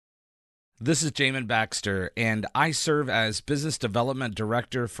This is Jamin Baxter, and I serve as Business Development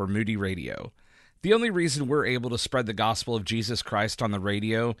Director for Moody Radio. The only reason we're able to spread the gospel of Jesus Christ on the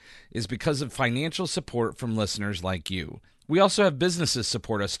radio is because of financial support from listeners like you. We also have businesses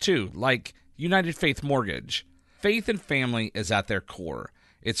support us too, like United Faith Mortgage. Faith and family is at their core.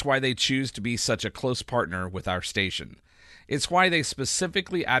 It's why they choose to be such a close partner with our station. It's why they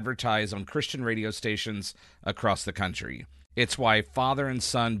specifically advertise on Christian radio stations across the country. It's why father and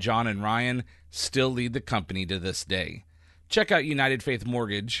son John and Ryan still lead the company to this day. Check out United Faith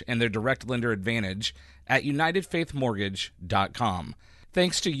Mortgage and their direct lender advantage at UnitedFaithMortgage.com.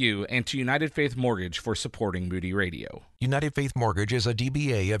 Thanks to you and to United Faith Mortgage for supporting Moody Radio. United Faith Mortgage is a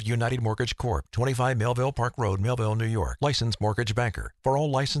DBA of United Mortgage Corp., 25 Melville Park Road, Melville, New York. Licensed mortgage banker. For all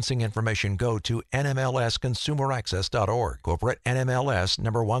licensing information, go to nmlsconsumeraccess.org. Corporate NMLS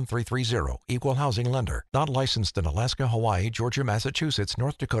number 1330. Equal housing lender. Not licensed in Alaska, Hawaii, Georgia, Massachusetts,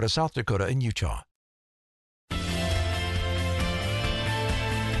 North Dakota, South Dakota, and Utah.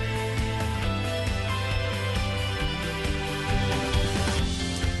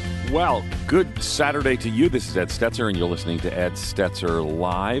 Well, good Saturday to you. This is Ed Stetzer, and you're listening to Ed Stetzer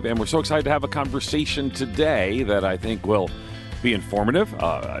Live. And we're so excited to have a conversation today that I think will be informative,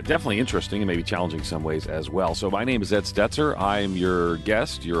 definitely interesting, and maybe challenging some ways as well. So my name is Ed Stetzer. I'm your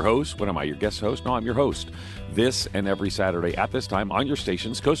guest, your host. What am I, your guest host? No, I'm your host. This and every Saturday at this time on your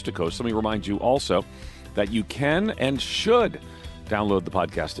stations, coast to coast. Let me remind you also that you can and should download the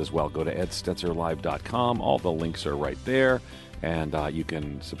podcast as well. Go to edstetzerlive.com. All the links are right there. And you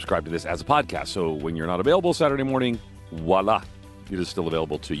can subscribe to this as a podcast. So when you're not available Saturday morning, voila, it is still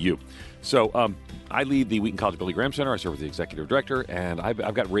available to you. So I lead the Wheaton College Billy Graham Center. I serve as the executive director, and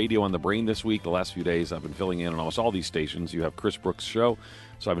I've got radio on the brain this week. The last few days, I've been filling in on almost all these stations. You have Chris Brooks' show,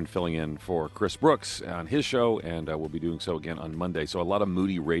 so I've been filling in for Chris Brooks on his show, and we'll be doing so again on Monday. So a lot of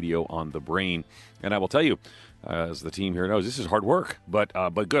Moody radio on the brain. And I will tell you, as the team here knows, this is hard work, but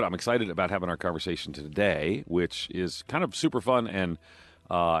good. I'm excited about having our conversation today, which is kind of super fun, and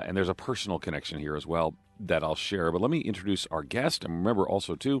there's a personal connection here as well that I'll share. But let me introduce our guest, and remember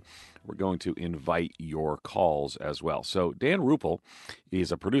also, too, we're going to invite your calls as well. So Dan Ruppel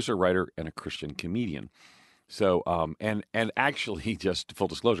is a producer, writer, and a Christian comedian. So, and actually, just full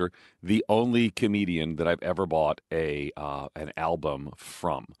disclosure, the only comedian that I've ever bought an album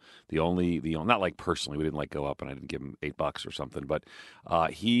from. Not like personally, we didn't like go up and I didn't give him $8 or something, but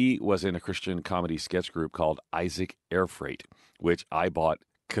he was in a Christian comedy sketch group called Isaac Air Freight, which I bought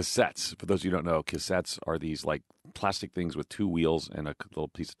cassettes. For those of you who don't know, cassettes are these like plastic things with two wheels and a little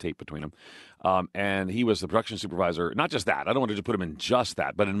piece of tape between them. And he was the production supervisor. Not just that. I don't want to just put him in just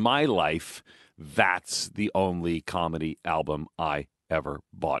that. But in my life, that's the only comedy album I ever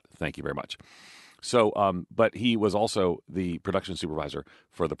bought. Thank you very much. So, but he was also the production supervisor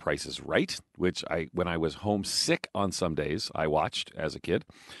for The Price is Right, which when I was homesick on some days, I watched as a kid.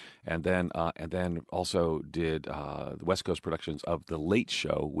 And then also did the West Coast productions of The Late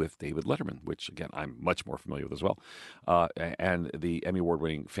Show with David Letterman, which, again, I'm much more familiar with as well, and the Emmy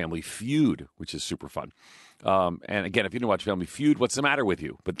Award-winning Family Feud, which is super fun. And again, if you didn't watch Family Feud, what's the matter with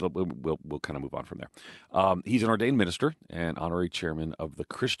you? But we'll kind of move on from there. He's an ordained minister and honorary chairman of the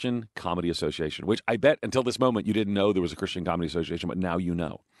Christian Comedy Association, which I bet until this moment you didn't know there was a Christian Comedy Association, but now you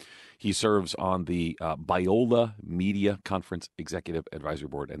know. He serves on the Biola Media Conference Executive Advisory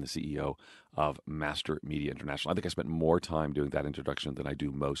Board and the CEO of Master Media International. I think I spent more time doing that introduction than I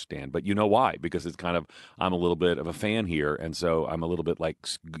do most, Dan. But you know why? Because it's kind of, I'm a little bit of a fan here, and so I'm a little bit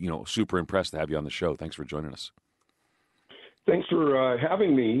super impressed to have you on the show. Thanks for joining us. Thanks for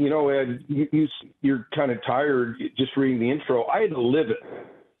having me. Ed, you're kind of tired just reading the intro. I had to live it,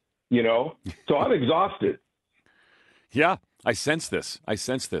 so I'm exhausted. Yeah. I sense this,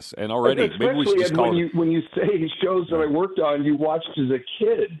 and already especially maybe we should just call when you say shows that I worked on, you watched as a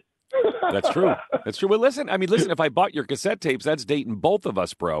kid. That's true. Well, listen. If I bought your cassette tapes, that's dating both of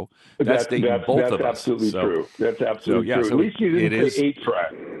us, bro. That's dating both of us. Absolutely true. That's absolutely true. At least you didn't say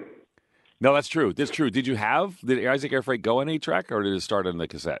 8-track. No, that's true. Did Did Isaac Air Freight go on 8-track, or did it start on the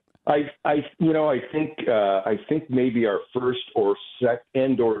cassette? I think maybe our first or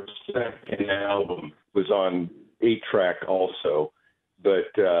second album was on 8-track also, but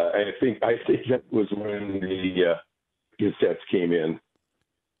I think that was when the cassettes came in.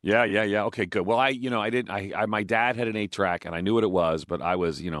 Yeah. Okay, good. Well, my dad had an 8-track, and I knew what it was, but I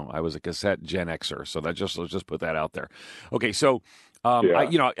was a cassette Gen Xer, so let's just put that out there. Okay, so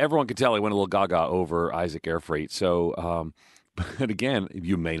everyone could tell I went a little gaga over Isaac Air Freight. So, but again,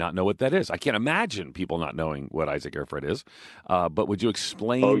 you may not know what that is. I can't imagine people not knowing what Isaac Air Freight is. But would you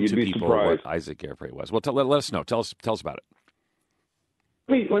explain to people what Isaac Air Freight was? Well, let us know. Tell us about it.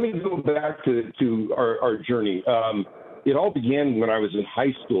 let me go back to our journey. It all began when I was in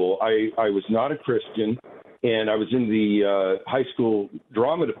high school. I was not a Christian, and I was in the high school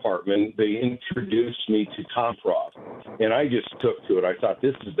drama department. They introduced me to Tom Frost, and I just took to it. I thought,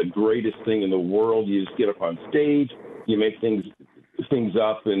 this is the greatest thing in the world. You just get up on stage, you make things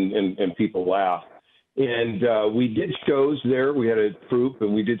up, and people laugh. And we did shows there. We had a troupe,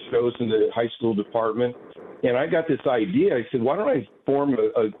 and we did shows in the high school department. And I got this idea. I said, why don't I form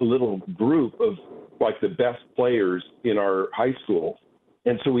a little group of like the best players in our high school?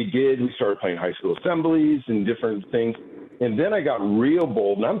 And so we did. We started playing high school assemblies and different things. And then I got real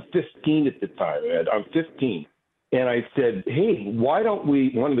bold. And I'm 15 at the time, Ed. I'm 15. And I said, hey, why don't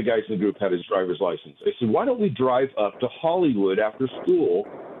we, one of the guys in the group had his driver's license. I said, why don't we drive up to Hollywood after school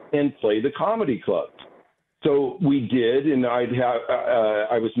and play the comedy clubs? So we did, and I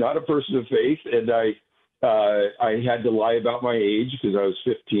was not a person of faith, and I had to lie about my age because I was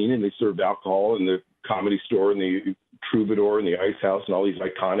 15, and they served alcohol in the Comedy Store and the Troubadour and the Ice House and all these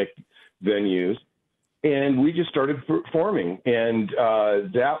iconic venues. And we just started performing, and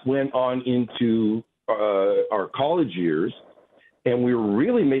that went on into our college years, and we were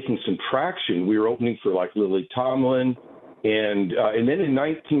really making some traction. We were opening for like Lily Tomlin. And then in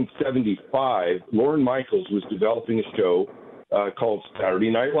 1975, Lorne Michaels was developing a show called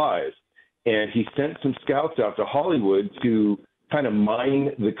Saturday Night Live. And he sent some scouts out to Hollywood to kind of mine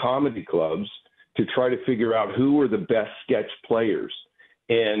the comedy clubs to try to figure out who were the best sketch players.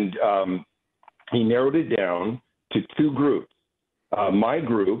 And he narrowed it down to two groups, my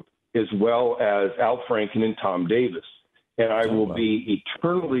group, as well as Al Franken and Tom Davis. And I will be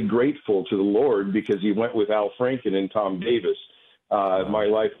eternally grateful to the Lord because he went with Al Franken and Tom Davis. My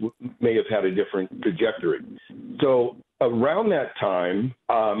life may have had a different trajectory. So around that time,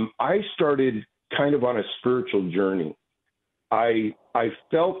 I started kind of on a spiritual journey. I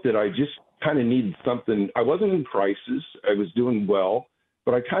felt that I just kind of needed something. I wasn't in crisis. I was doing well,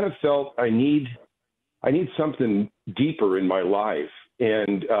 but I kind of felt I need something deeper in my life.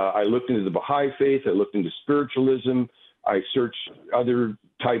 And I looked into the Baha'i faith. I looked into spiritualism. I searched other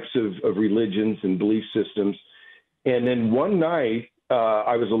types of religions and belief systems. And then one night,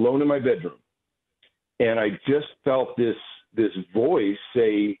 I was alone in my bedroom. And I just felt this voice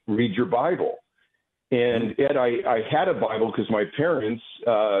say, read your Bible. And Ed, I had a Bible because my parents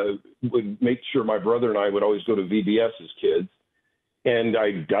would make sure my brother and I would always go to VBS as kids. And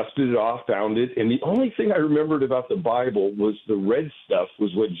I dusted it off, found it. And the only thing I remembered about the Bible was the red stuff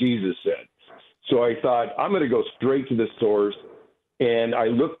was what Jesus said. So I thought, I'm going to go straight to the source. And I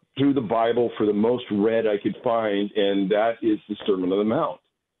looked through the Bible for the most red I could find, and that is the Sermon on the Mount.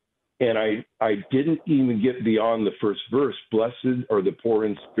 And I didn't even get beyond the first verse, blessed are the poor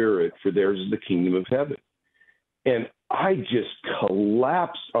in spirit, for theirs is the kingdom of heaven. And I just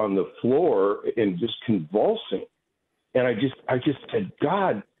collapsed on the floor and just convulsing. And I just said,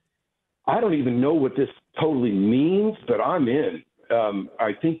 God, I don't even know what this totally means, but I'm in.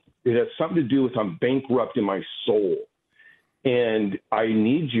 I think it has something to do with I'm bankrupt in my soul, and I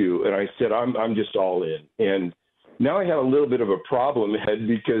need you. And I said, I'm just all in. And now I had a little bit of a problem, Ed,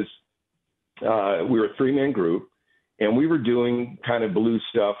 because we were a three-man group, and we were doing kind of blues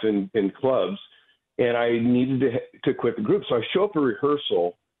stuff in clubs, and I needed to quit the group. So I show up at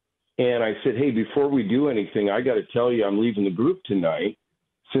rehearsal, and I said, hey, before we do anything, I got to tell you I'm leaving the group tonight.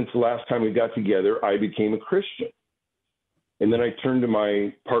 Since the last time we got together, I became a Christian. And then I turned to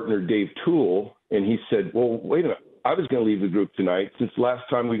my partner, Dave Toole, and he said, well, wait a minute. I was going to leave the group tonight. Since the last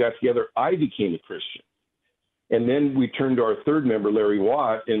time we got together, I became a Christian. And then we turned to our third member, Larry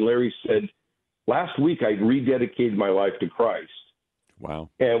Watt, and Larry said, last week I rededicated my life to Christ. Wow.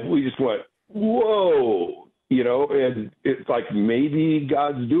 And we just went, whoa, and it's like maybe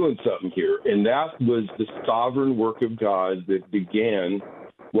God's doing something here. And that was the sovereign work of God that began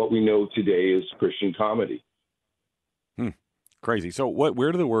what we know today as Christian comedy. Crazy. So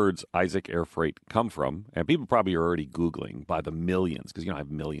where do the words Isaac Air Freight come from? And people probably are already Googling by the millions, because I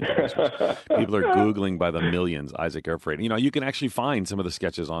have millions of listeners. People are Googling by the millions Isaac Air Freight. You can actually find some of the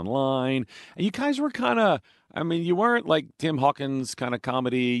sketches online. And you guys were kind of, you weren't like Tim Hawkins kind of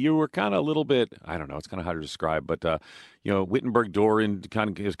comedy. You were kind of a little bit, I don't know, it's kind of hard to describe, but, Wittenberg Doran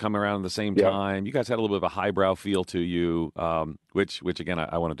kind of has come around at the same time. You guys had a little bit of a highbrow feel to you, which again,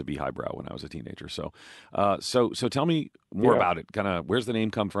 I wanted to be highbrow when I was a teenager. So tell me more about it. Kind of, where's the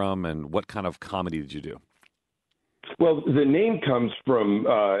name come from, and what kind of comedy did you do? Well, the name comes from,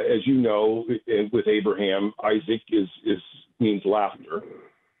 as you know, with Abraham, Isaac means laughter.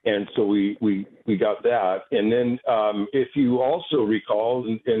 And so we got that. And then if you also recall,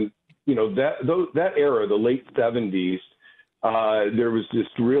 and that era, the late 70s, there was this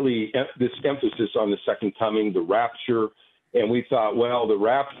this emphasis on the second coming, the rapture. And we thought, well, the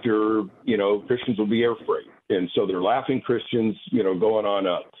rapture, Christians will be air freight. And so they're laughing Christians, going on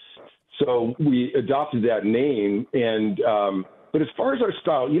up. So we adopted that name. And but as far as our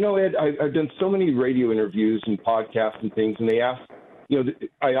style, Ed, I've done so many radio interviews and podcasts and things, and they ask,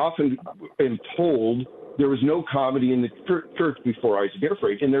 I often am told there was no comedy in the church before Isaac Air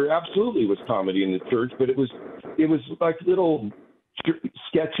Freight, and there absolutely was comedy in the church, but it was like little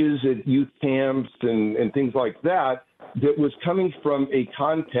sketches at youth camps and things like that was coming from a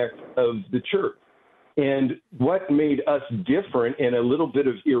context of the church. And what made us different and a little bit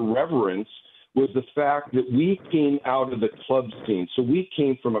of irreverence was the fact that we came out of the club scene. So we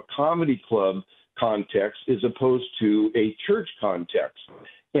came from a comedy club context as opposed to a church context.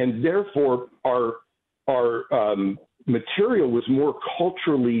 And therefore, our material was more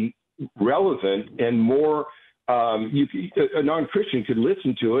culturally relevant and more a non-Christian could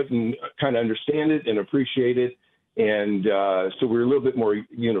listen to it and kind of understand it and appreciate it. And so we're a little bit more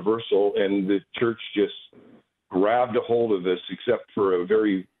universal, and the church just grabbed a hold of us, except for a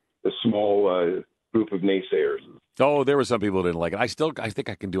small group of naysayers. Oh, there were some people who didn't like it. I think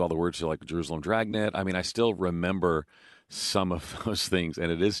I can do all the words to like Jerusalem Dragnet. I mean, I still remember some of those things, and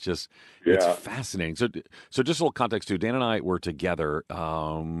it is just it's fascinating. So just a little context too. Dan and I were together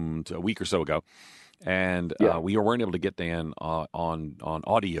a week or so ago. And we weren't able to get Dan on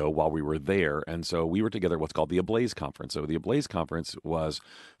audio while we were there. And so we were together at what's called the Ablaze Conference. So the Ablaze Conference was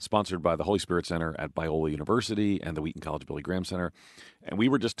sponsored by the Holy Spirit Center at Biola University and the Wheaton College Billy Graham Center. And we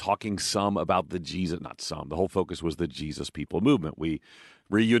were just talking about the whole focus was the Jesus People movement. We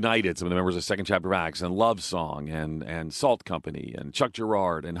reunited some of the members of Second Chapter Acts and Love Song and Salt Company and Chuck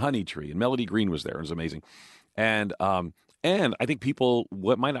Girard and Honey Tree and Melody Green was there. It was amazing. And I think people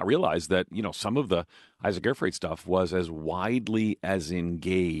might not realize that, some of the Isaac Air Freight stuff was as widely as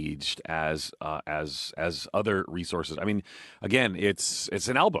engaged as other resources. I mean, again, it's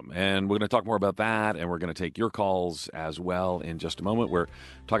an album, and we're going to talk more about that, and we're going to take your calls as well in just a moment. We're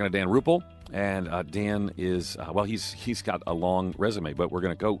talking to Dan Ruppel, and Dan is he's got a long resume, but we're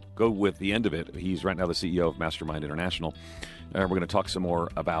going to go with the end of it. He's right now the CEO of Mastermind International. We're going to talk some more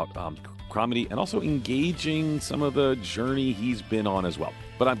about comedy and also engaging some of the journey he's been on as well.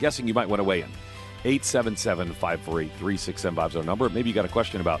 But I'm guessing you might want to weigh in. 877-548-3675 number. Maybe you got a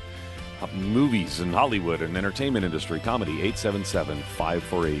question about movies and Hollywood and entertainment industry, comedy.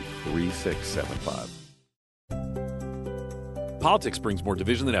 877-548-3675. Politics brings more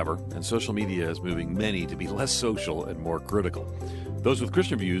division than ever, and social media is moving many to be less social and more critical. Those with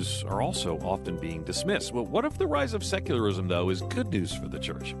Christian views are also often being dismissed. Well, what if the rise of secularism, though, is good news for the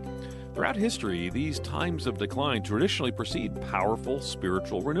church? Throughout history, these times of decline traditionally precede powerful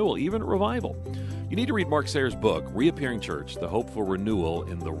spiritual renewal, even revival. You need to read Mark Sayer's book, Reappearing Church, The Hopeful Renewal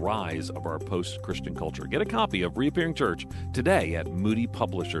in the Rise of Our Post-Christian Culture. Get a copy of Reappearing Church today at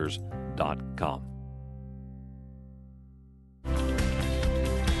moodypublishers.com.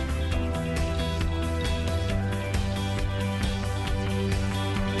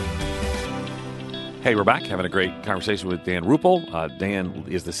 Hey, we're back having a great conversation with Dan Ruppel. Dan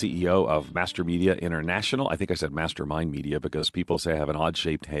is the CEO of Master Media International. I think I said Mastermind Media because people say I have an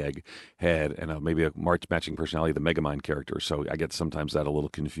odd-shaped head and maybe a matching personality, the Megamind character. So I get sometimes that a little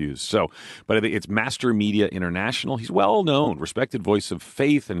confused. But I think it's Master Media International. He's well-known, respected voice of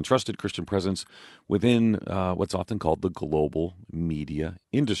faith and trusted Christian presence within what's often called the global media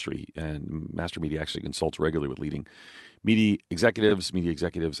industry. And Master Media actually consults regularly with leading media executives,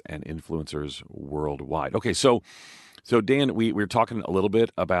 and influencers worldwide. Okay, so Dan, we were talking a little bit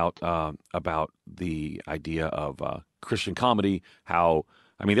about the idea of Christian comedy. How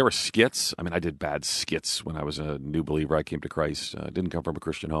there were skits. I did bad skits when I was a new believer. I came to Christ. Didn't come from a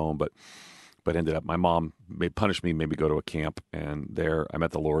Christian home, but ended up my mom punished me, made me go to a camp, and there I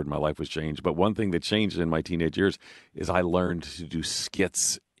met the Lord. And my life was changed. But one thing that changed in my teenage years is I learned to do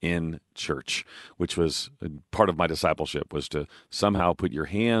skits in church, which was part of my discipleship, was to somehow put your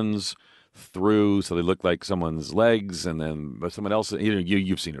hands through so they look like someone's legs, and then someone else.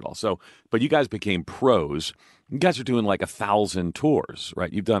 You've seen it all. So, but you guys became pros. You guys are doing like 1,000 tours,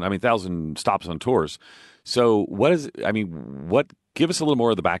 right? You've done 1,000 stops on tours. So give us a little more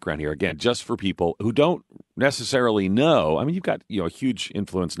of the background here, again, just for people who don't necessarily know. You've got a huge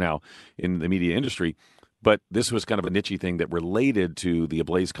influence now in the media industry. But this was kind of a niche thing that related to the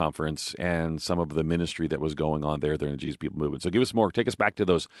Ablaze Conference and some of the ministry that was going on there during the Jesus People movement. So give us more. Take us back to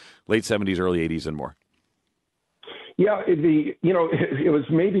those late 70s, early 80s and more. Yeah, it was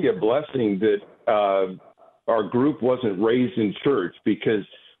maybe a blessing that our group wasn't raised in church, because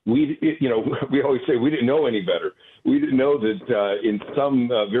we always say we didn't know any better. We didn't know that in some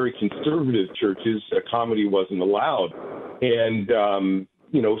very conservative churches, comedy wasn't allowed. And,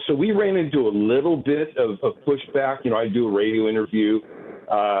 so we ran into a little bit of pushback. I do a radio interview.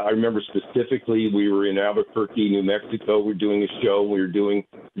 I remember specifically we were in Albuquerque, New Mexico. We were doing a show.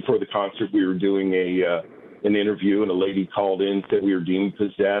 Before the concert, we were doing an interview, and a lady called in, said we were demon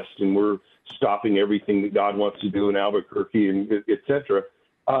possessed, and we're stopping everything that God wants to do in Albuquerque, and et cetera.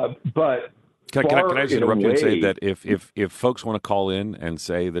 But can I just interrupt you and say that if folks want to call in and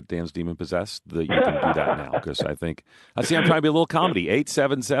say that Dan's demon possessed, that you can do that now, because I'm trying to be a little comedy.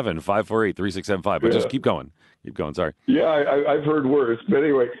 877-548-3675. But just keep going. Sorry. Yeah, I've heard worse. But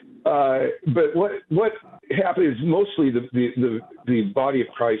anyway, but what happened is mostly the body of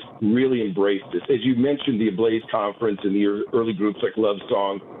Christ really embraced this. As you mentioned, the Ablaze Conference and the early groups like Love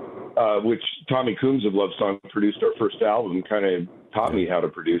Song, which Tommy Coombs of Love Song produced our first album, kind of taught me how to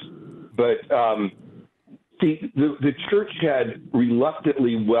produce. But the church had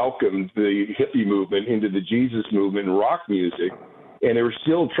reluctantly welcomed the hippie movement into the Jesus movement and rock music, and they were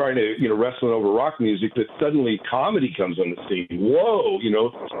still trying to, wrestling over rock music. But suddenly, comedy comes on the scene. Whoa,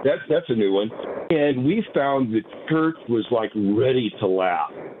 that's a new one. And we found the church was like ready to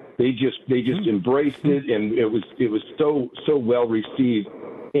laugh. They just embraced it, and it was so well received.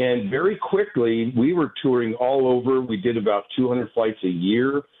 And very quickly, we were touring all over. We did about 200 flights a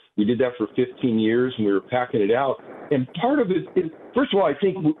year. We did that for 15 years, and we were packing it out. And part of it is, first of all, I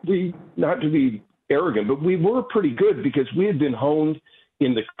think we, not to be arrogant, but we were pretty good because we had been honed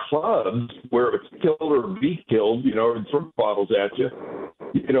in the clubs where it's kill or be killed, and throw bottles at you,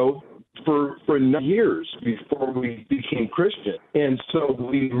 for 9 years before we became Christian. And so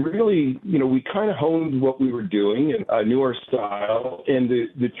we really, we kind of honed what we were doing and knew our style, and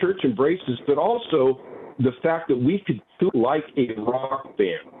the church embraced us, but also the fact that we could feel like a rock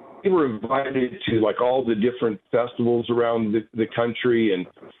band. We were invited to like all the different festivals around the country, and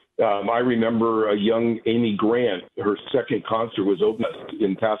I remember a young Amy Grant, her second concert was open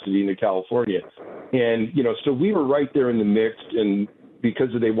in Pasadena, California. And, so we were right there in the mix, and because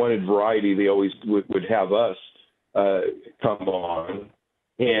they wanted variety, they always would have us come on.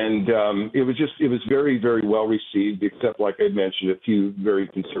 And it was very, very well received, except, like I mentioned, a few very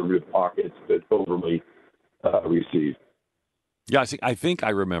conservative pockets that overly received. Yeah, I think I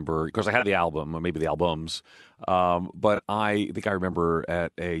remember, because I had the album, or maybe the albums, but I think I remember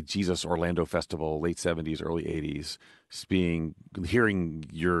at a Jesus Orlando festival, late 70s, early 80s, hearing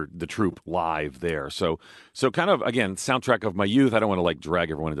the troupe live there. So kind of, again, soundtrack of my youth. I don't want to like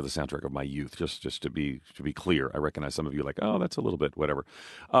drag everyone into the soundtrack of my youth, just to be clear. I recognize some of you are like, oh, that's a little bit whatever.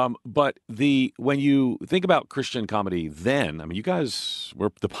 But when you think about Christian comedy then, I mean, you guys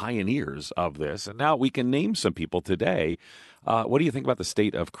were the pioneers of this, and now we can name some people today. What do you think about the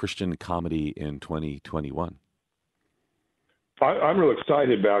state of Christian comedy in 2021? I'm real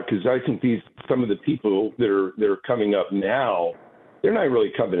excited about, because I think some of the people that are coming up now, they're not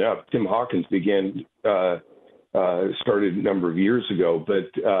really coming up. Tim Hawkins started a number of years ago, but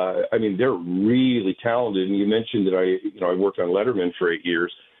they're really talented. And you mentioned that I worked on Letterman for 8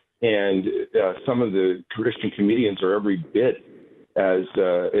 years, and some of the Christian comedians are every bit as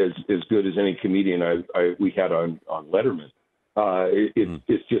good as any comedian we had on Letterman.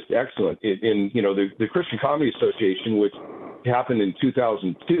 It's just excellent. The Christian Comedy Association, which happened in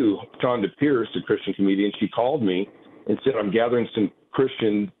 2002, Shonda Pierce, a Christian comedian, she called me and said, I'm gathering some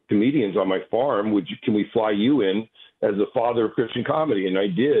Christian comedians on my farm. Can we fly you in as the father of Christian comedy? And I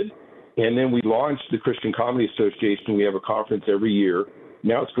did. And then we launched the Christian Comedy Association. We have a conference every year.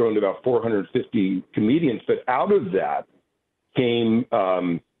 Now it's grown to about 450 comedians. But out of that came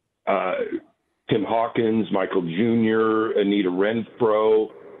Tim Hawkins, Michael Jr., Anita Renfro,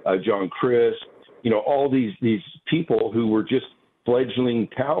 John Crist, all these people who were just fledgling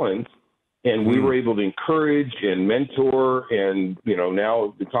talents, and we were able to encourage and mentor. And,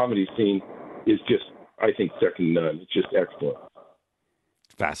 now the comedy scene is just, I think, second to none. It's just excellent.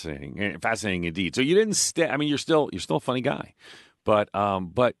 Fascinating indeed. So you didn't stay. I mean, you're still a funny guy, but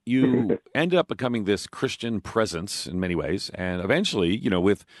you ended up becoming this Christian presence in many ways, and eventually,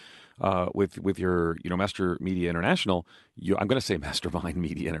 with your Master Media International, I'm going to say Mastermind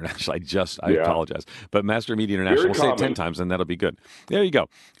Media International. I apologize, but Master Media International. We'll say it 10 times, and that'll be good. There you go.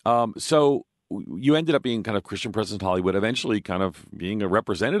 So you ended up being kind of Christian presence in Hollywood, eventually kind of being a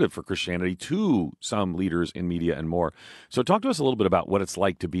representative for Christianity to some leaders in media and more. So talk to us a little bit about what it's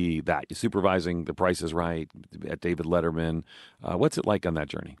like to be that. You're supervising The Price is Right at David Letterman. What's it like on that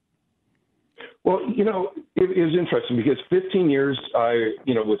journey? Well, it was interesting because 15 years,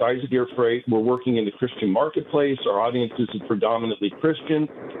 with Isaac Air Freight, we're working in the Christian marketplace. Our audience is predominantly Christian.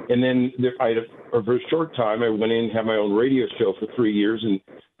 And then for a short time, I went in and had my own radio show for 3 years in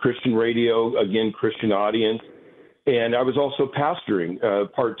Christian radio, again, Christian audience. And I was also pastoring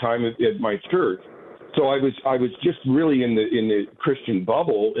part-time at my church. So I was just really in the Christian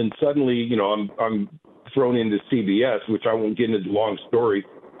bubble. And suddenly, I'm thrown into CBS, which I won't get into the long story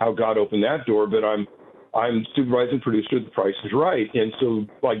how God opened that door, but I'm supervising producer of The Price is Right. And so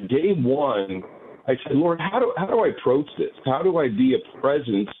like day one, I said, Lord, how do I approach this? How do I be a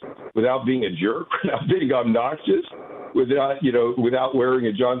presence without being a jerk, without being obnoxious, without wearing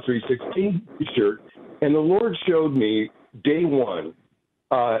a John 3:16 shirt? And the Lord showed me day one,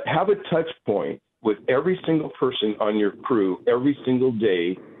 have a touch point with every single person on your crew every single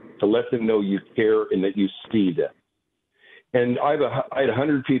day to let them know you care and that you see them. And I had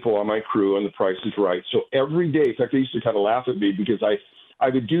 100 people on my crew on The Price is Right. So every day, in fact, they used to kind of laugh at me because I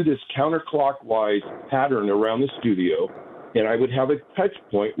would do this counterclockwise pattern around the studio, and I would have a touch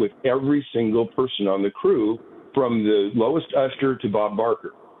point with every single person on the crew, from the lowest usher to Bob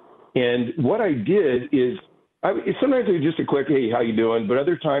Barker. And what I did is, sometimes it was just a quick, hey, how you doing? But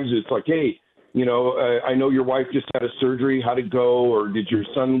other times it's like, hey, I know your wife just had a surgery, how'd it go? Or did your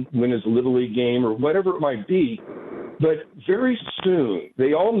son win his Little League game? Or whatever it might be. But very soon,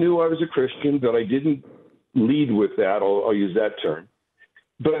 they all knew I was a Christian, but I didn't lead with that. I'll use that term.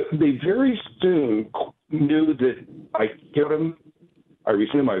 But they very soon knew that I cared them, I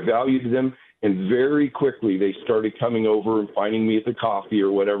respected them, I valued them, and very quickly they started coming over and finding me at the coffee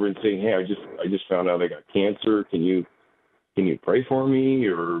or whatever and saying, hey, I just found out I got cancer. Can you pray for me,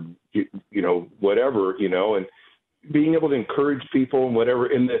 or whatever, and being able to encourage people and whatever.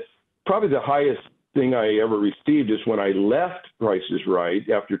 And probably the highest thing I ever received is when I left Price is Right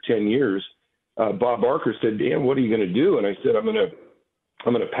after 10 years. Bob Barker said, Dan, what are you going to do? And I said, I'm going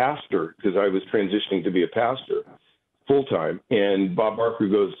to pastor, because I was transitioning to be a pastor full time. And Bob Barker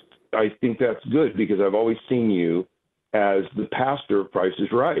goes, I think that's good, because I've always seen you as the pastor of Price is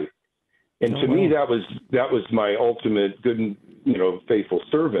Right. And to me, that was my ultimate good and faithful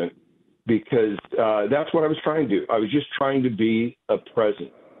servant, because that's what I was trying to do. I was just trying to be a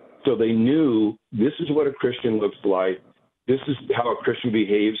presence. So they knew this is what a Christian looks like. This is how a Christian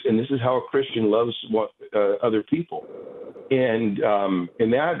behaves, and this is how a Christian loves other people. And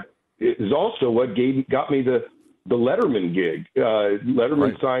that is also what got me the Letterman gig.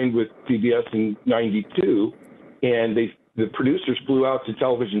 Letterman signed with CBS in '92, and the producers flew out to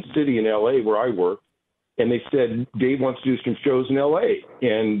Television City in L.A., where I work, and they said, Dave wants to do some shows in L.A.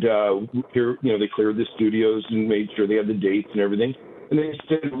 And here, they cleared the studios and made sure they had the dates and everything. And they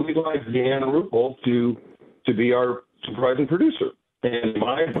said, we'd like Dan Ruppel to be our supervising producer. And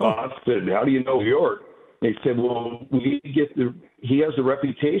my boss said, how do you know York? They said, well, we get he has the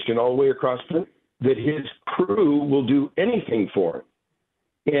reputation all the way across the that his crew will do anything for him.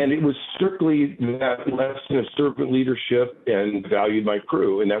 And it was strictly that lesson of servant leadership, and valued my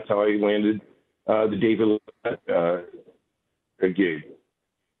crew. And that's how I landed the David gig.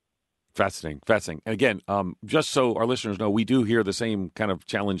 Fascinating. And again, just so our listeners know, we do hear the same kind of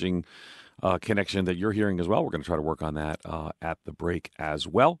challenging connection that you're hearing as well. We're going to try to work on that at the break as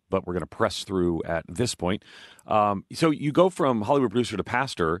well, but we're going to press through at this point. So you go from Hollywood producer to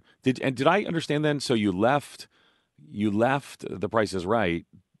pastor. Did I understand then? So you left The Price is Right,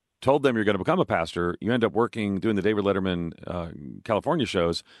 told them you're going to become a pastor. You end up doing the David Letterman California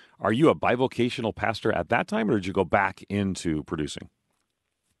shows. Are you a bivocational pastor at that time, or did you go back into producing?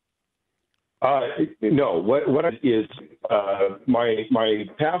 No, what is my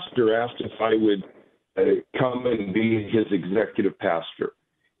pastor asked if I would come and be his executive pastor,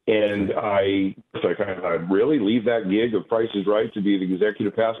 and I really leave that gig of Price is Right to be the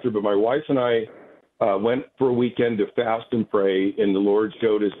executive pastor. But my wife and I went for a weekend to fast and pray, and the Lord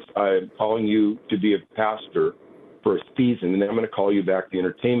showed us, I'm calling you to be a pastor for a season, and then I'm going to call you back to the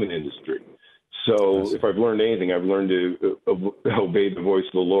entertainment industry. So if I've learned anything, I've learned to obey the voice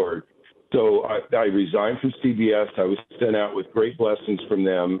of the Lord. So I resigned from CBS. I was sent out with great blessings from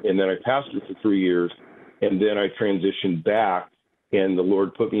them, and then I pastored for 3 years, and then I transitioned back, and the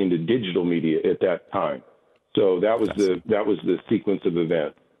Lord put me into digital media at that time. So that was the sequence of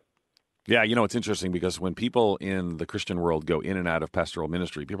events. Yeah, it's interesting because when people in the Christian world go in and out of pastoral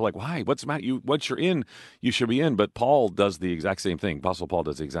ministry, people are like, why? What's the matter? Once you're in, you should be in. But Paul does the exact same thing. Apostle Paul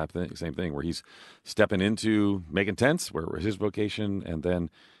does the exact same thing, where he's stepping into making tents, where was his vocation, and then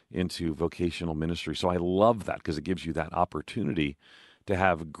into vocational ministry. So I love that, because it gives you that opportunity to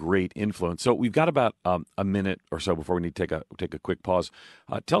have great influence. So we've got about a minute or so before we need to take a quick pause.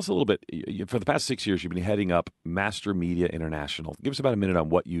 Tell us a little bit. For the past 6 years, you've been heading up Master Media International. Give us about a minute on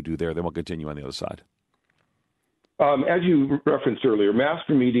what you do there, then we'll continue on the other side. As you referenced earlier,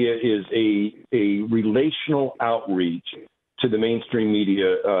 Master Media is a relational outreach to the mainstream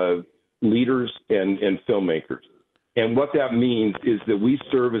media leaders and filmmakers. And what that means is that we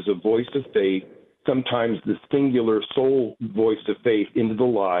serve as a voice of faith, sometimes the singular sole voice of faith into the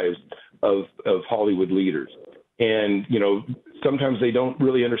lives of Hollywood leaders. And, sometimes they don't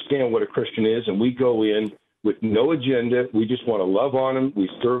really understand what a Christian is, and we go in with no agenda. We just want to love on them. We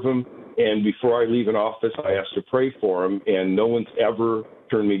serve them. And before I leave an office, I ask to pray for them, and no one's ever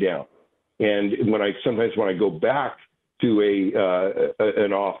turned me down. And sometimes when I go back to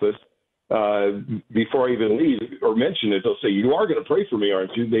an office, before I even leave or mention it, they'll say, "You are going to pray for me,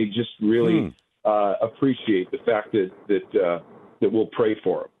 aren't you?" They just really appreciate the fact that we'll pray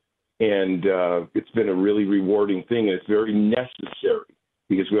for them. And it's been a really rewarding thing, and it's very necessary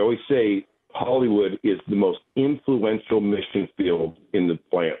because we always say Hollywood is the most influential mission field on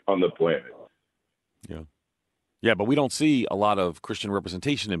the planet. Yeah, but we don't see a lot of Christian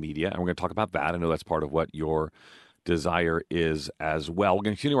representation in media, and we're going to talk about that. I know that's part of what your desire is as well. We're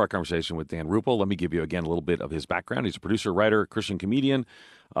going to continue our conversation with Dan Ruppel. Let me give you again a little bit of his background. He's a producer, writer, Christian comedian,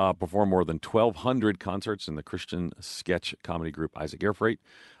 performed more than 1,200 concerts in the Christian sketch comedy group Isaac Air Freight,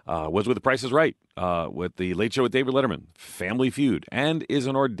 was with The Price is Right, with The Late Show with David Letterman, Family Feud, and is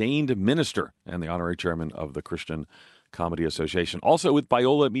an ordained minister and the honorary chairman of the Christian Comedy Association. Also with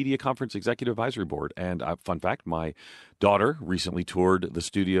Biola Media Conference Executive Advisory Board. And fun fact, my daughter recently toured the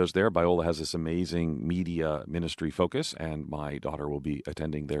studios there. Biola has this amazing media ministry focus, and my daughter will be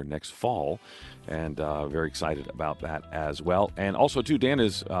attending there next fall, and very excited about that as well. And also, too, Dan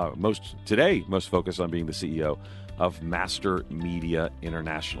is most focused on being the CEO of Master Media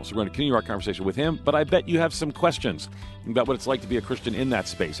International. So we're going to continue our conversation with him, but I bet you have some questions about what it's like to be a Christian in that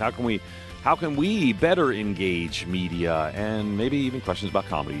space. How can we better engage media, and maybe even questions about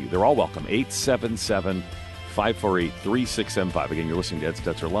comedy? They're all welcome. 877-548-3675. Again, you're listening to Ed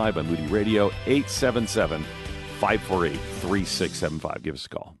Stetzer Live on Moody Radio. 877-548-3675. Give us a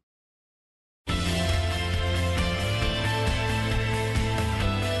call.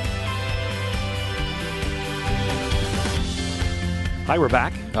 Hi, we're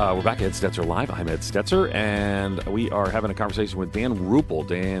back. We're back at Ed Stetzer Live. I'm Ed Stetzer, and we are having a conversation with Dan Ruppel.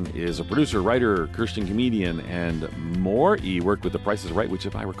 Dan is a producer, writer, Christian comedian, and more. He worked with The Price is Right, which,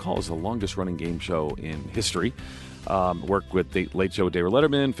 if I recall, is the longest-running game show in history. Worked with The Late Show with David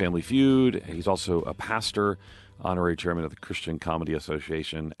Letterman, Family Feud. He's also a pastor, honorary chairman of the Christian Comedy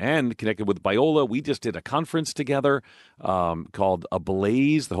Association, and connected with Biola. We just did a conference together called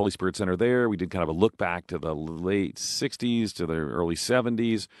Ablaze, the Holy Spirit Center there. We did kind of a look back to the late 60s to the early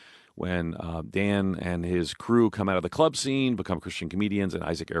 70s when Dan and his crew come out of the club scene, become Christian comedians, and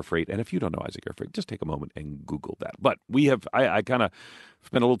Isaac Air Freight. And if you don't know Isaac Air Freight, just take a moment and Google that. But I kind of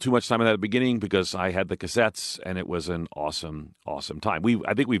spent a little too much time on that at the beginning because I had the cassettes, and it was an awesome, awesome time.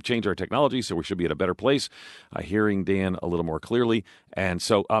 I think we've changed our technology, so we should be at a better place, hearing Dan a little more clearly. And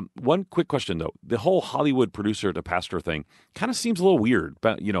so one quick question, though. The whole Hollywood producer to pastor thing kind of seems a little weird,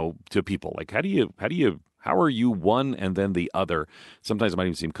 but to people. Like, how are you one and then the other? Sometimes it might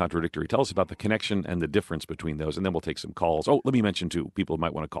even seem contradictory. Tell us about the connection and the difference between those, and then we'll take some calls. Oh, let me mention, too, people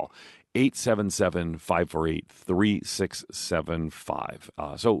might want to call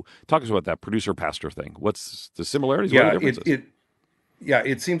 877-548-3675. So talk to us about that producer-pastor thing. What's the similarities? Yeah, what are the differences?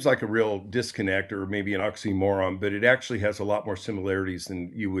 It seems like a real disconnect or maybe an oxymoron, but it actually has a lot more similarities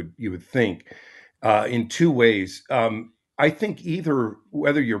than you would think in two ways. I think either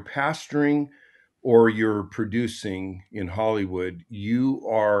whether you're pastoring or you're producing in Hollywood, you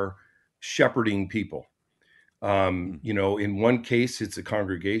are shepherding people. In one case, it's a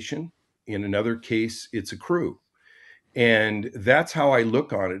congregation. In another case, it's a crew. And that's how I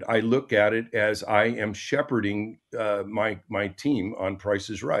look on it. I look at it as I am shepherding my team on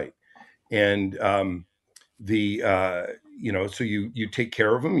Price is Right. And so you take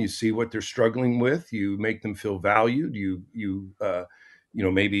care of them, you see what they're struggling with, you make them feel valued,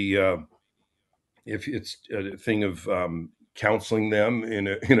 maybe if it's a thing of counseling them in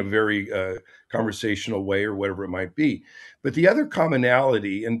a very conversational way or whatever it might be. But the other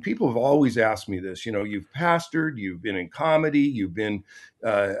commonality, and people have always asked me this, you've pastored, you've been in comedy, you've been,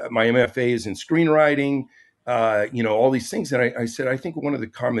 my MFA is in screenwriting, all these things. And I said, I think one of the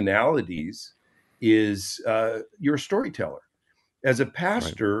commonalities is you're a storyteller. As a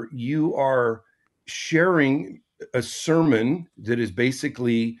pastor, you are sharing a sermon that is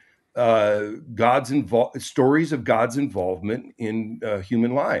basically stories of God's involvement in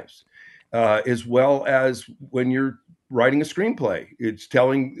human lives, as well as when you're writing a screenplay, it's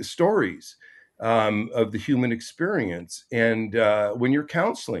telling stories of the human experience. And when you're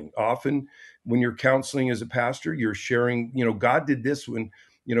counseling, often when you're counseling as a pastor, you're sharing, God did this when,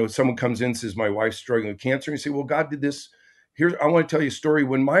 someone comes in and says, my wife's struggling with cancer. And you say, well, God did this. Here, I want to tell you a story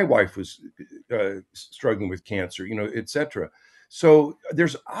when my wife was struggling with cancer, et cetera. So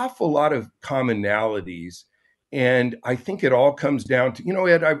there's an awful lot of commonalities. And I think it all comes down to,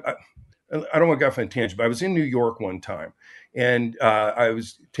 Ed, I don't want to go off on a tangent, but I was in New York one time, and I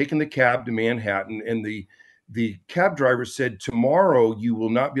was taking the cab to Manhattan, and the cab driver said, tomorrow you will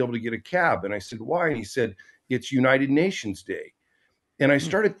not be able to get a cab. And I said, why? And he said, it's United Nations Day. And I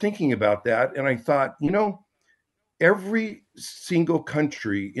started thinking about that, and I thought, every single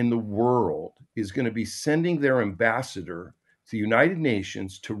country in the world is going to be sending their ambassador to the United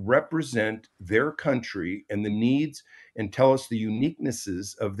Nations to represent their country and the needs and tell us the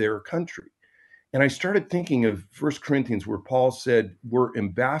uniquenesses of their country. And I started thinking of 1 Corinthians, where Paul said, we're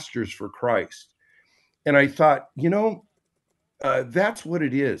ambassadors for Christ. And I thought, that's what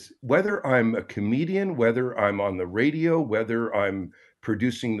it is. Whether I'm a comedian, whether I'm on the radio, whether I'm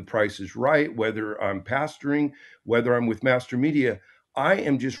producing The Price is Right, whether I'm pastoring, whether I'm with Master Media, I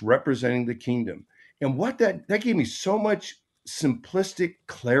am just representing the kingdom. And what that gave me so much simplistic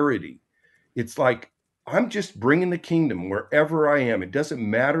clarity. It's like, I'm just bringing the kingdom wherever I am. It doesn't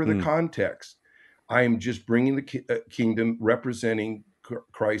matter the context. I am just bringing the kingdom, representing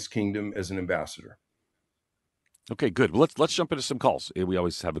Christ's kingdom as an ambassador. Okay, good. Well, let's jump into some calls. We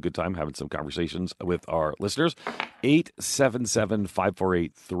always have a good time having some conversations with our listeners.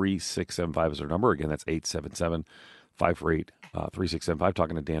 877-548-3675 is our number. Again, that's 877-548-3675.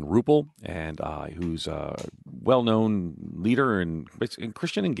 Talking to Dan Ruppel, and who's a well-known leader in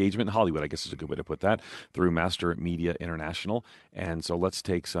Christian engagement in Hollywood, I guess is a good way to put that, through Master Media International. And so let's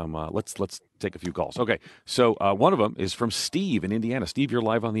take some. Let's take a few calls. Okay, so one of them is from Steve in Indiana. Steve, you're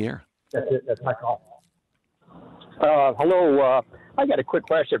live on the air. That's it. That's my call. Hello. I got a quick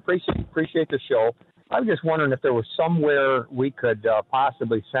question. Appreciate the show. I was just wondering if there was somewhere we could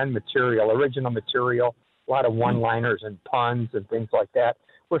possibly send original material, a lot of one-liners and puns and things like that,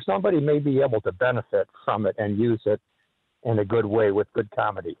 where somebody may be able to benefit from it and use it in a good way with good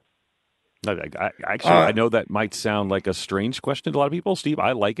comedy. I know that might sound like a strange question to a lot of people. Steve,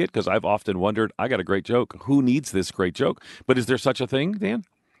 I like it because I've often wondered, I got a great joke. Who needs this great joke? But is there such a thing, Dan?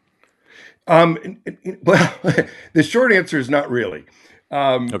 Well, the short answer is not really.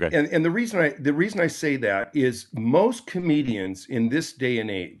 Okay. And the reason I say that is most comedians in this day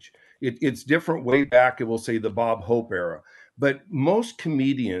and age, it's different way back, we'll say the Bob Hope era, but most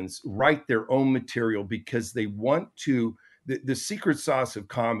comedians write their own material because they want to. The secret sauce of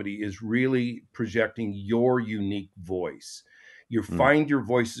comedy is really projecting your unique voice. You find your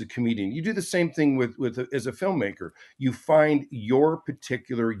voice as a comedian. You do the same thing with as a filmmaker. You find your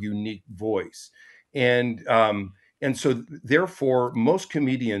particular unique voice, and so therefore, most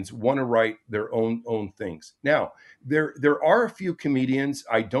comedians want to write their own things. Now, there are a few comedians,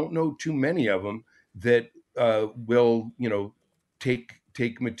 I don't know too many of them, that will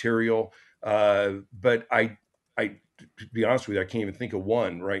take material, but I to be honest with you, I can't even think of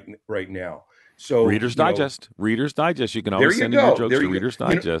one right now. So Reader's Digest. Reader's Digest. You can always send in your jokes to Reader's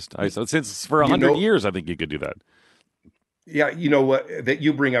Digest. Since for 100 years, I think you could do that. Yeah, you know what? That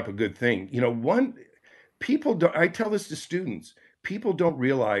you bring up a good thing. People don't. I tell this to students. People don't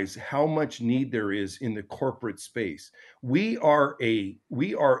realize how much need there is in the corporate space. We are a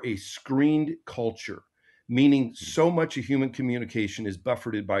screened culture, meaning so much of human communication is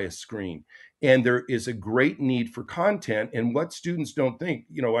buffered by a screen. And there is a great need for content. And what students don't think,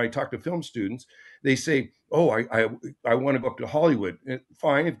 when I talk to film students, they say, oh, I want to go up to Hollywood.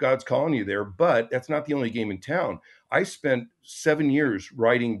 Fine, if God's calling you there, but that's not the only game in town. I spent 7 years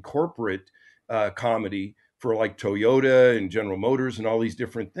writing corporate comedy for like Toyota and General Motors and all these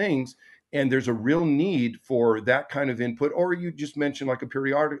different things. And there's a real need for that kind of input. Or you just mentioned like a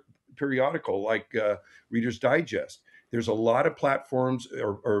periodical like Reader's Digest. There's a lot of platforms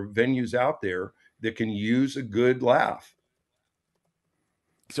or venues out there that can use a good laugh.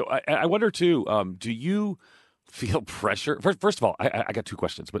 So I wonder too, do you feel pressure? First of all, I got two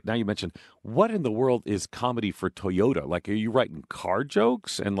questions, but now you mentioned, what in the world is comedy for Toyota? Like, are you writing car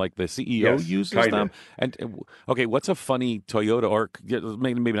jokes and like the CEO uses kinda. Them? And okay, what's a funny Toyota, or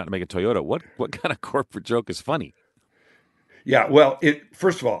maybe not to make a Toyota, what kind of corporate joke is funny? Yeah, well,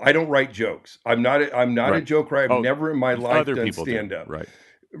 first of all, I don't write jokes. I'm not right. A joke writer. I've never in my life done stand-up. Right.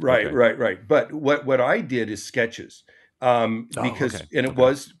 Right. But what I did is sketches. Okay. And it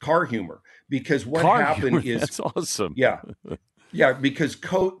was car humor, because what Car happened humor, is, that's awesome. yeah, because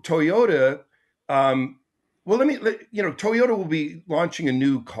Toyota, well, Toyota will be launching a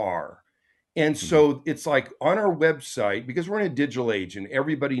new car. And so it's like on our website, because we're in a digital age and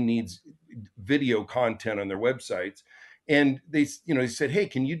everybody needs video content on their websites. And they said, hey,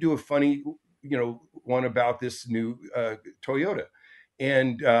 can you do a funny, one about this new Toyota?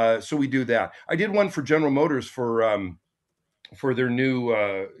 And so we do that. I did one for General Motors for their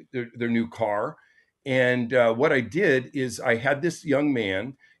new car. And what I did is I had this young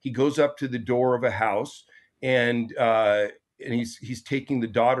man. He goes up to the door of a house, and he's taking the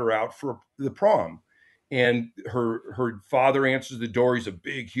daughter out for the prom. And her father answers the door. He's a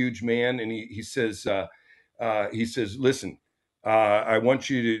big, huge man, and he says, listen, I want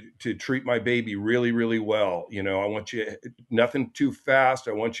you to treat my baby really, really well. I want you, nothing too fast.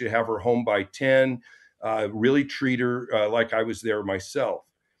 I want you to have her home by 10. Really treat her like I was there myself.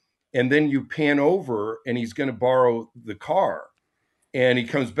 And then you pan over, and he's going to borrow the car. And he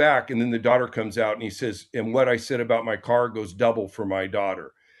comes back, and then the daughter comes out, and he says, and what I said about my car goes double for my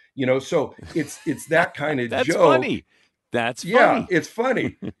daughter. So it's that kind of That's joke. funny. That's funny. It's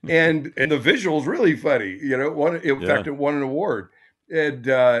funny. and the visual's really funny. In fact, it won an award. And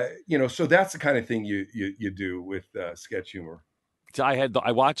so that's the kind of thing you do with sketch humor. So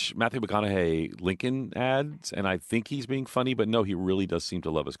I watch Matthew McConaughey Lincoln ads, and I think he's being funny, but no, he really does seem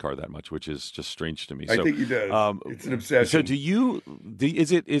to love his car that much, which is just strange to me. I think he does. It's an obsession. So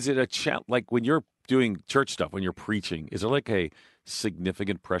is it a chat, like when you're doing church stuff, when you're preaching, is there like a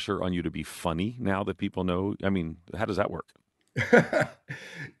significant pressure on you to be funny now that people know? I mean, how does that work? I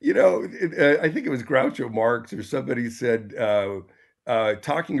think it was Groucho Marx or somebody said,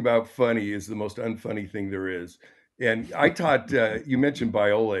 talking about funny is the most unfunny thing there is. And I taught, you mentioned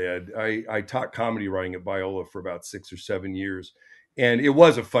Biola, Ed. I taught comedy writing at Biola for about 6 or 7 years. And it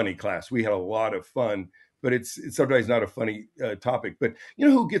was a funny class. We had a lot of fun, but it's sometimes not a funny topic. But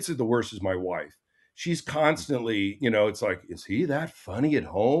who gets it the worst is my wife. She's constantly, it's like, is he that funny at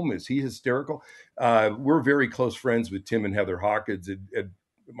home? Is he hysterical? We're very close friends with Tim and Heather Hawkins. And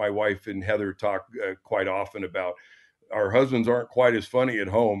my wife and Heather talk quite often about our husbands aren't quite as funny at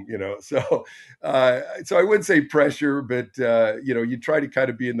home, So I wouldn't say pressure, but you try to kind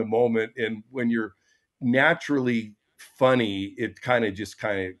of be in the moment, and when you're naturally funny, it kind of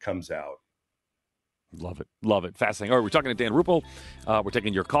comes out. Love it, fascinating. All right, we're talking to Dan Ruppel. We're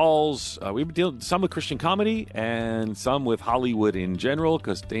taking your calls. We've been dealing some with Christian comedy and some with Hollywood in general,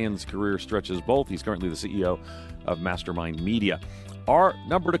 because Dan's career stretches both. He's currently the CEO of Mastermind Media. Our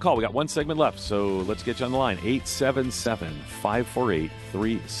number to call, we got one segment left, so let's get you on the line,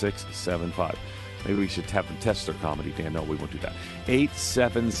 877-548-3675. Maybe we should have them test their comedy, Dan. No, we won't do that.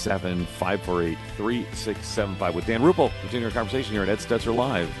 877-548-3675 with Dan Ruppel. Continue our conversation here at Ed Stetzer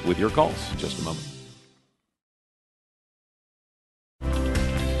Live with your calls in just a moment.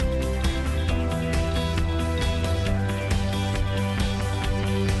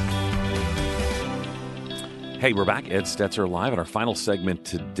 Hey, we're back. Ed Stetzer Live. In our final segment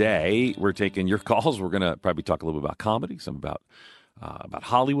today, we're taking your calls. We're going to probably talk a little bit about comedy, some about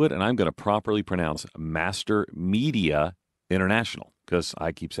Hollywood, and I'm going to properly pronounce Master Media International, because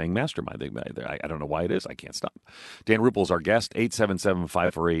I keep saying Mastermind. I don't know why it is. I can't stop. Dan Ruppel is our guest.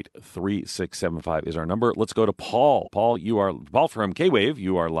 877-548-3675 is our number. Let's go to Paul. Paul from K-Wave.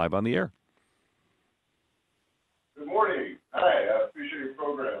 You are live on the air. Good morning. Hi. I appreciate your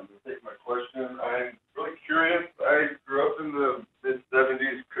program. To take my question, I'm really curious. I grew up in the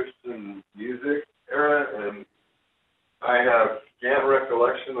mid-'70s Christian music era, and I have scant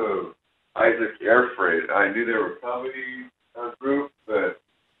recollection of Isaac Airfreight. I knew they were a comedy group, but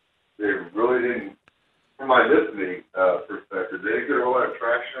they really didn't, from my listening perspective, they didn't get a whole lot of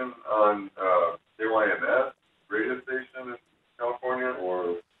traction on KYMS radio station in California,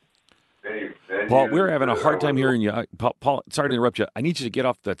 or any venue. Paul, we're having a hard time hearing you. Paul, sorry to interrupt you. I need you to get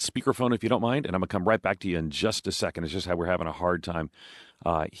off that speakerphone if you don't mind, and I'm going to come right back to you in just a second. It's just how we're having a hard time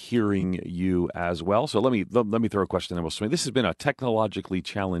hearing you as well. So let me throw a question and we'll swing. This has been a technologically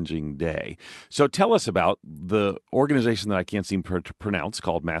challenging day. So tell us about the organization that I can't seem to pronounce,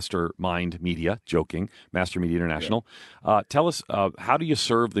 called Mastermind Media, Master Media International. Yeah. Tell us, how do you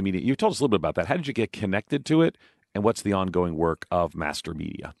serve the media? You told us a little bit about that. How did you get connected to it, and what's the ongoing work of Master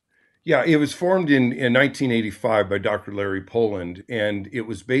Media? Yeah, it was formed in 1985 by Dr. Larry Poland, and it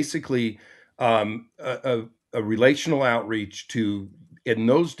was basically a relational outreach to, in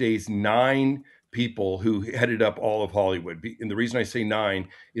those days, 9 people who headed up all of Hollywood. And the reason I say 9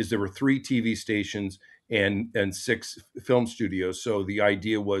 is there were 3 TV stations and 6 film studios. So the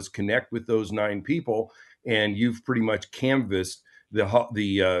idea was connect with those 9 people, and you've pretty much canvassed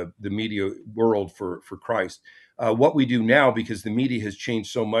the media world for Christ. What we do now, because the media has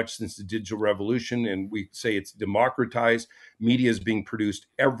changed so much since the digital revolution, and we say it's democratized, media is being produced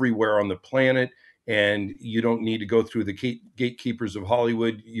everywhere on the planet, and you don't need to go through the gatekeepers of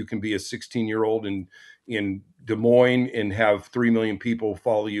Hollywood. You can be a 16-year-old in Des Moines and have 3 million people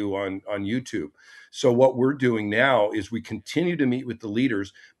follow you on YouTube. So what we're doing now is we continue to meet with the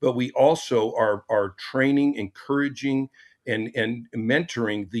leaders, but we also are training, encouraging, and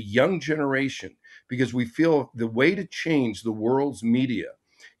mentoring the young generation, because we feel the way to change the world's media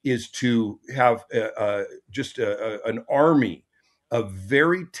is to have an army of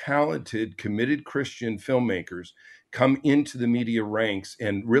very talented, committed Christian filmmakers come into the media ranks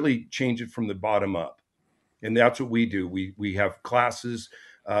and really change it from the bottom up. And that's what we do. We have classes.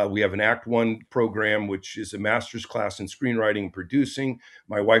 We have an Act One program, which is a master's class in screenwriting and producing.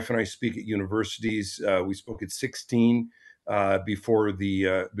 My wife and I speak at universities. We spoke at 16 before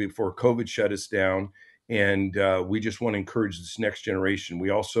COVID shut us down, and we just want to encourage this next generation. We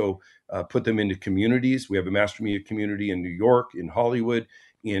also put them into communities. We have a master media community in New York, in Hollywood,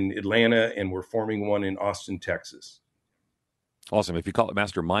 in Atlanta, and we're forming one in Austin, Texas. Awesome. If you call it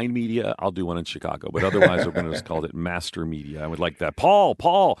Mastermind Media, I'll do one in Chicago. But otherwise, we're going to just call it Master Media. I would like that.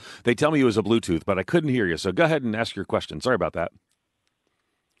 Paul, they tell me it was a Bluetooth, but I couldn't hear you. So go ahead and ask your question. Sorry about that.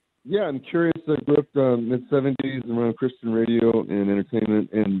 Yeah, I'm curious. I grew up mid-'70s around Christian radio and entertainment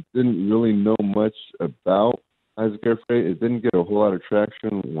and didn't really know much about Isaac Airfreight. It didn't get a whole lot of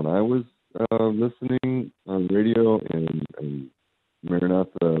traction when I was listening on radio and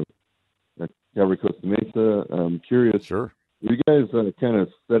Maranatha at Calvary Costa Mesa. I'm curious. Sure. Were you guys kind of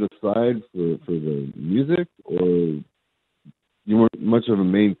set aside for the music, or you weren't much of a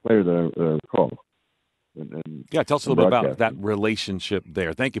main player that I recall? Yeah, tell us a little bit about that relationship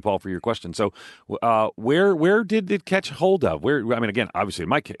there. Thank you, Paul, for your question. So, where did it catch hold of? Again, obviously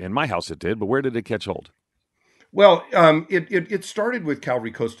in my house it did, but where did it catch hold? Well, it started with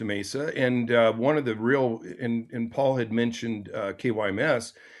Calvary Costa Mesa, and one of the real and Paul had mentioned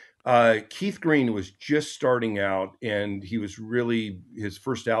KYMS. Keith Green was just starting out, and he was really, his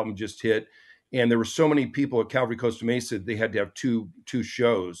first album just hit, and there were so many people at Calvary Costa Mesa they had to have two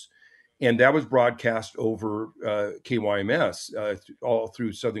shows. And that was broadcast over KYMS all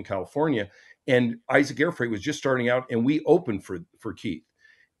through Southern California. And Isaac Airfreight was just starting out, and we opened for Keith.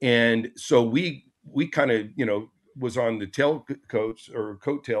 And so we kind of, was on the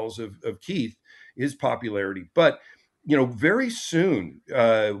coattails of Keith, his popularity. But, very soon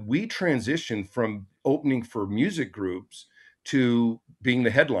we transitioned from opening for music groups to being the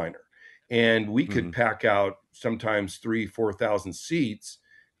headliner. And we could pack out sometimes 3,000-4,000 seats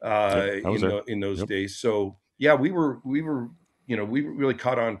in those days. So yeah, we really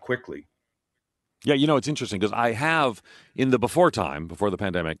caught on quickly. Yeah, it's interesting because I have in the before the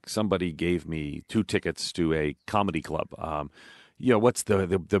pandemic, somebody gave me 2 tickets to a comedy club. What's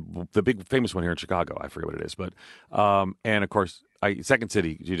the big famous one here in Chicago? I forget what it is, but and of course, Second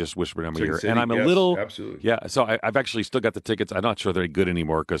City. You just whispered in my ear, and I'm a little absolutely. Yeah, so I've actually still got the tickets. I'm not sure they're good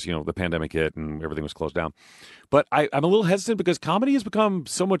anymore because the pandemic hit and everything was closed down. But I'm a little hesitant because comedy has become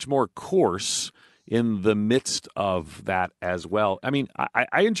so much more coarse in the midst of that as well. I mean,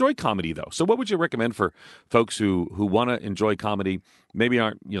 I enjoy comedy though. So what would you recommend for folks who want to enjoy comedy, maybe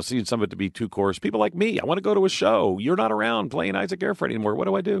aren't, seeing some of it to be too coarse? People like me, I want to go to a show. You're not around playing Isaac Airfreight anymore. What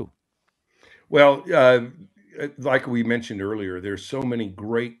do I do? Well, like we mentioned earlier, there's so many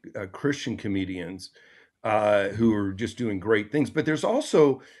great Christian comedians who are just doing great things. But there's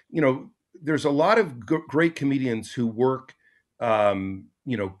also, there's a lot of great comedians who work,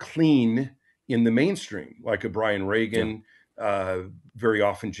 clean in the mainstream, like a Brian Reagan, very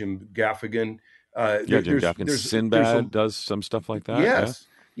often Jim Gaffigan. Jim Gaffigan. Sinbad does some stuff like that.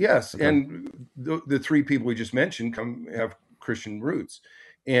 Yes. Okay. And the 3 people we just mentioned have Christian roots.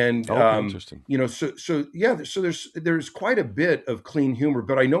 And interesting. So there's quite a bit of clean humor,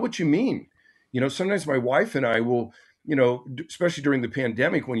 but I know what you mean. Sometimes my wife and I will, especially during the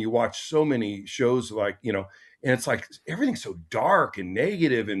pandemic, when you watch so many shows like, and it's like everything's so dark and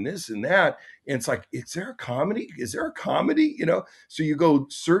negative and this and that. And it's like, is there a comedy? So you go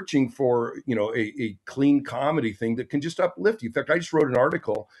searching for, a clean comedy thing that can just uplift you. In fact, I just wrote an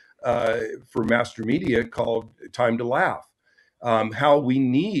article for Master Media called Time to Laugh, how we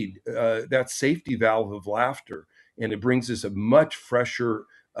need that safety valve of laughter. And it brings us a much fresher,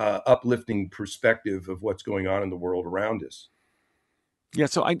 uplifting perspective of what's going on in the world around us. Yeah,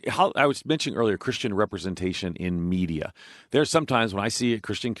 so I was mentioning earlier Christian representation in media. There's sometimes when I see a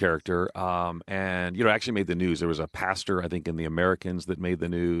Christian character, and it actually made the news. There was a pastor, I think, in the Americans that made the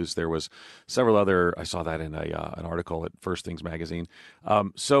news. There was several other. I saw that in an article at First Things magazine.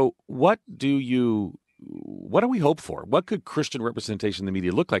 So what do we hope for? What could Christian representation in the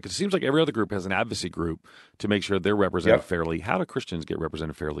media look like? It seems like every other group has an advocacy group to make sure they're represented fairly. How do Christians get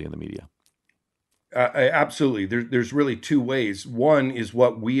represented fairly in the media? Absolutely. There's really two ways. One is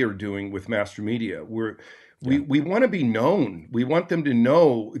what we are doing with Master Media. We want to be known. We want them to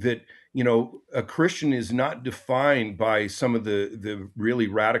know that, a Christian is not defined by some of the really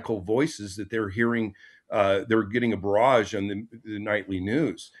radical voices that they're hearing. They're getting a barrage on the nightly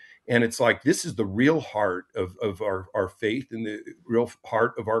news. And it's like, this is the real heart of our faith and the real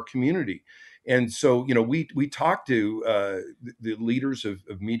heart of our community. And so, we talk to the leaders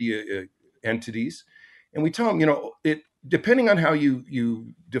of media entities, and we tell them, depending on how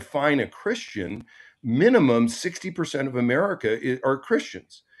you define a Christian, minimum 60% of America are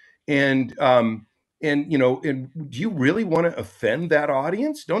Christians, and do you really want to offend that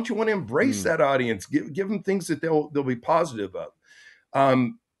audience? Don't you want to embrace that audience? Give them things that they'll be positive of.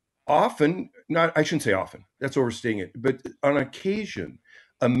 Often, not, I shouldn't say often, that's overstating it, but on occasion,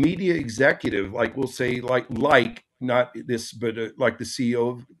 a media executive, like we'll say, like not this, but like the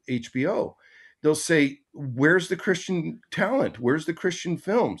CEO of HBO, they'll say, where's the Christian talent? Where's the Christian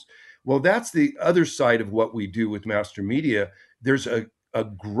films? Well, that's the other side of what we do with Master Media. There's a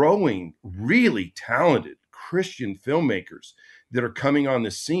growing, really talented Christian filmmakers that are coming on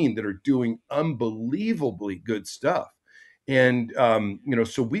the scene that are doing unbelievably good stuff. And,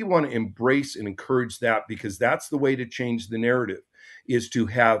 so we want to embrace and encourage that, because that's the way to change the narrative, is to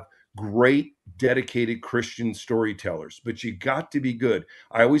have great, dedicated Christian storytellers. But you got to be good.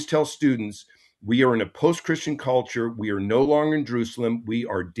 I always tell students, we are in a post-Christian culture. We are no longer in Jerusalem. We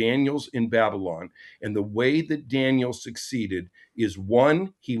are Daniel's in Babylon. And the way that Daniel succeeded is,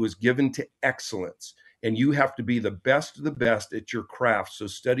 one, he was given to excellence. And you have to be the best of the best at your craft. So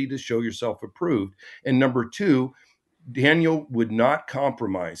study to show yourself approved. And number two, Daniel would not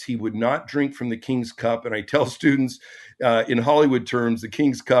compromise. He would not drink from the king's cup. And I tell students, in Hollywood terms, the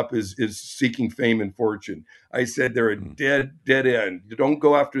king's cup is seeking fame and fortune. I said they're a dead end. Don't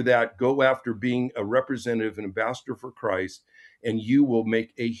go after that. Go after being a representative, an ambassador for Christ, and you will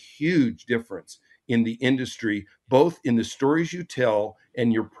make a huge difference in the industry, both in the stories you tell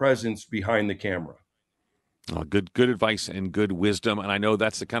and your presence behind the camera. Good advice and good wisdom. And I know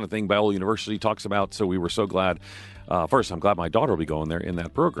that's the kind of thing Biola University talks about. So we were so glad. First, I'm glad my daughter will be going there in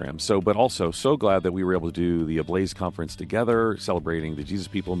that program. But also so glad that we were able to do the Ablaze Conference together, celebrating the Jesus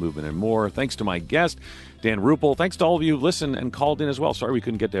People movement and more. Thanks to my guest, Dan Ruppel. Thanks to all of you who listened and called in as well. Sorry we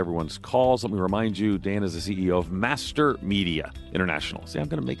couldn't get to everyone's calls. Let me remind you, Dan is the CEO of Master Media International. See, I'm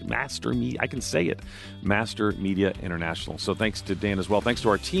going to make Master Media. I can say it. Master Media International. So thanks to Dan as well. Thanks to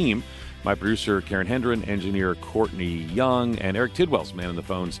our team. My producer, Karen Hendren, engineer Courtney Young, and Eric Tidwell's manning the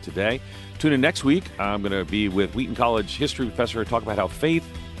phones today. Tune in next week. I'm going to be with Wheaton College history professor to talk about how faith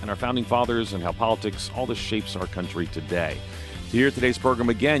and our founding fathers and how politics, all this shapes our country today. To hear today's program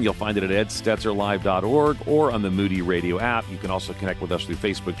again, you'll find it at edstetzerlive.org or on the Moody Radio app. You can also connect with us through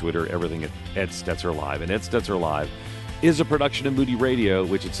Facebook, Twitter, everything at Ed Stetzer Live. And Ed Stetzer Live is a production of Moody Radio,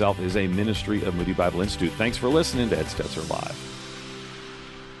 which itself is a ministry of Moody Bible Institute. Thanks for listening to Ed Stetzer Live.